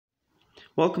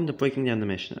Welcome to Breaking Down the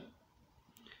Mishnah.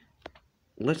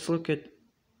 Let's look at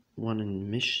one in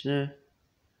Mishnah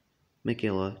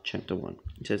Megillah, chapter 1.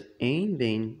 It says, Ein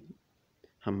bein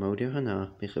hamoder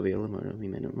hana b'chavir l'moder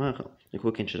mimenu machal. A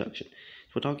quick introduction.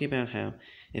 So we're talking about how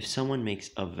if someone makes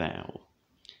a vow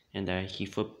and that he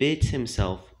forbids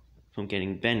himself from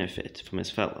getting benefit from his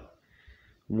fellow.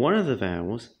 One of the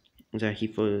vows is that he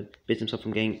forbids himself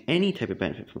from getting any type of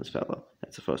benefit from his fellow.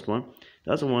 That's the first one.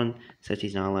 The other one says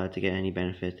he's not allowed to get any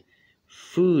benefit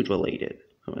food-related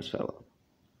from his fellow.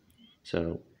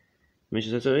 So, the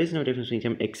Mishnah says there is no difference between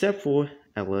them except for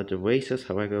Ella the races,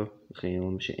 however,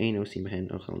 and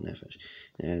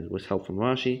with help from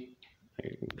Rashi, I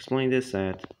explain this,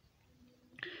 that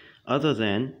other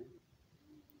than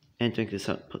entering to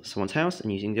someone's house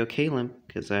and using their kalim,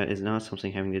 because that is not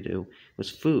something having to do with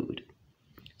food.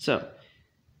 So,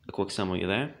 a quick summary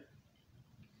there.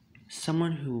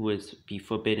 Someone who would be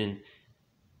forbidden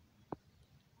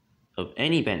of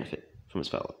any benefit from his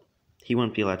fellow, he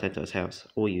wouldn't be allowed to enter his house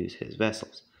or use his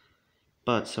vessels.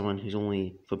 But someone who's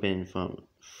only forbidden from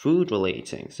food-related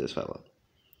things to his fellow,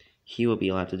 he will be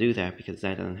allowed to do that because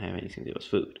that doesn't have anything to do with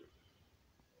food.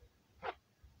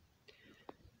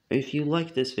 If you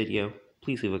like this video,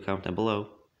 please leave a comment down below.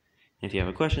 And if you have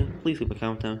a question, please leave a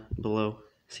comment down below.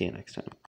 See you next time.